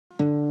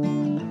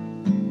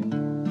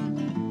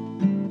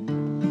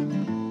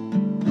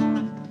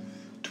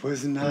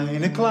'Twas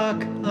 9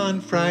 o'clock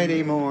on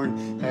Friday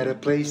morn at a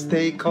place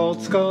they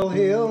called Skull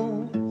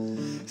Hill.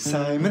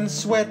 Simon's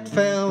sweat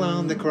fell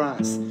on the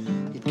cross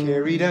he'd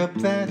carried up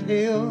that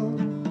hill.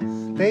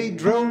 They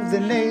drove the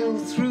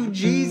nails through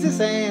Jesus'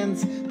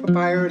 hands for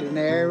Pilate and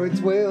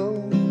Herod's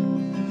will.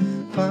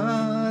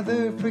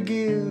 Father,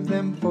 forgive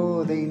them,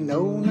 for they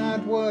know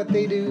not what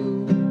they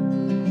do.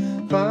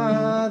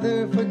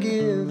 Father,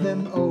 forgive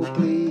them, oh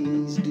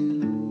please do.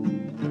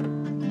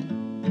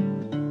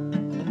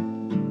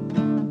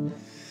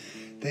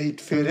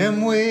 They'd fit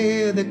him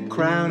with a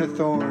crown of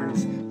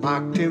thorns,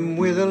 mocked him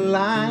with a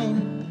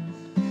line.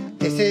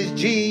 "This is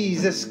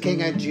Jesus,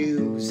 King of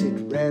Jews,"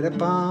 it read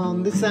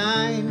upon the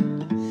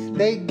sign.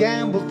 They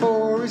gambled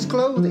for his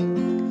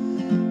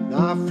clothing,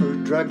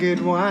 offered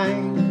drugged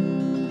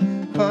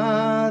wine.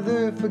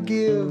 Father,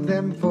 forgive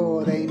them,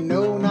 for they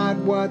know not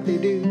what they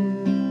do.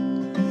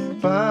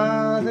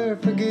 Father,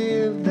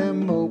 forgive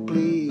them, oh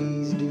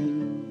please do.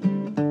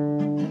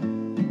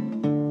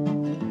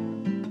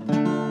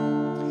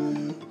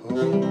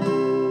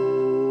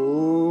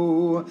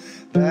 Oh,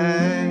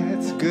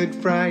 that's Good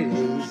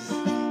Friday's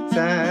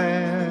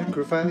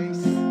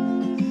sacrifice.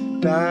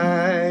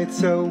 Died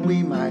so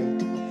we might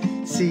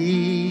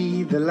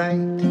see the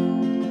light.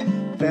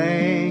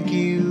 Thank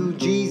you,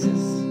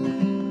 Jesus.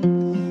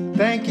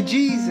 Thank you,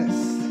 Jesus.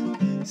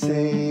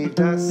 Saved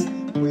us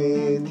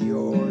with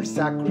your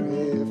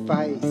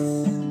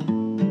sacrifice.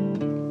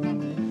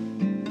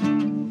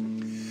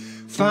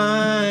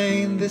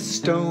 Find the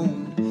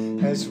stone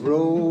has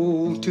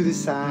rolled to the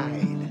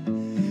side.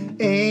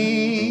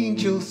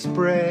 Angels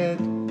spread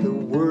the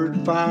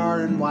word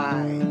far and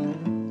wide.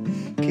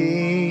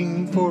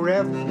 King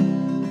forever,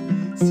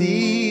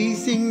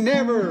 ceasing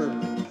never,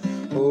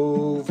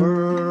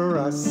 over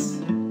us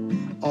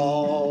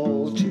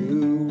all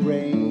to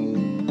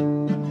reign.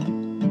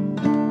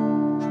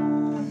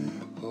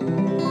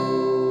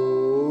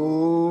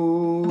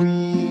 Oh,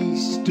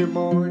 Easter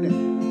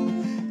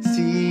morning,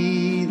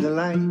 see the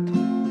light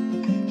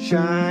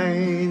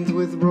shines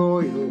with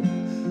royal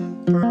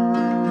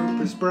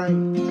purpose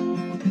bright.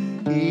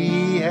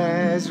 He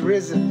has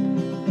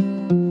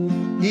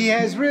risen, he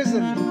has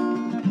risen,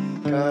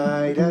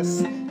 guide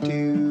us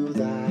to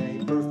thy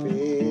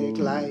perfect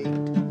light.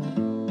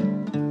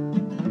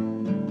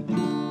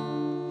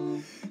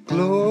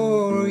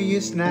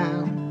 Glorious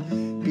now,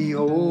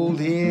 behold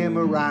him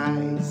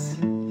arise,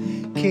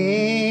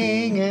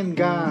 King and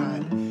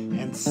God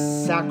and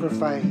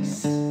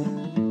sacrifice.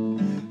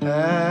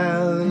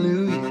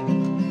 Hallelujah,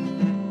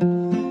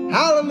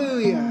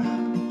 hallelujah,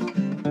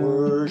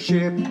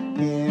 worship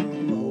him,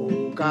 O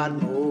God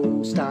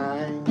most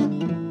high.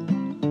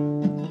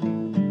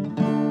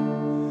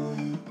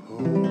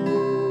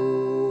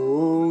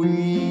 Oh,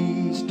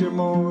 Easter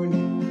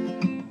morning,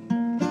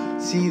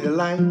 see the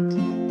light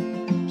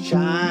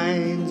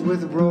shines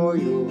with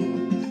royal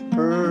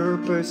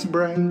purpose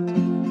bright.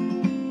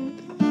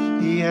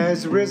 He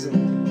has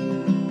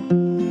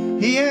risen,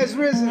 he has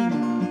risen,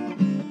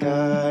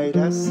 guide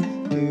us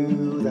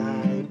to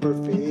thy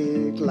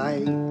perfect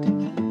light.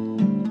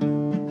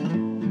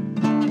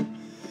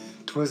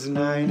 'Twas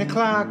 9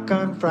 o'clock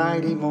on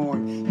Friday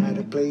morn at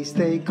a place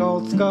they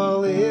called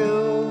Skull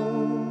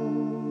Hill.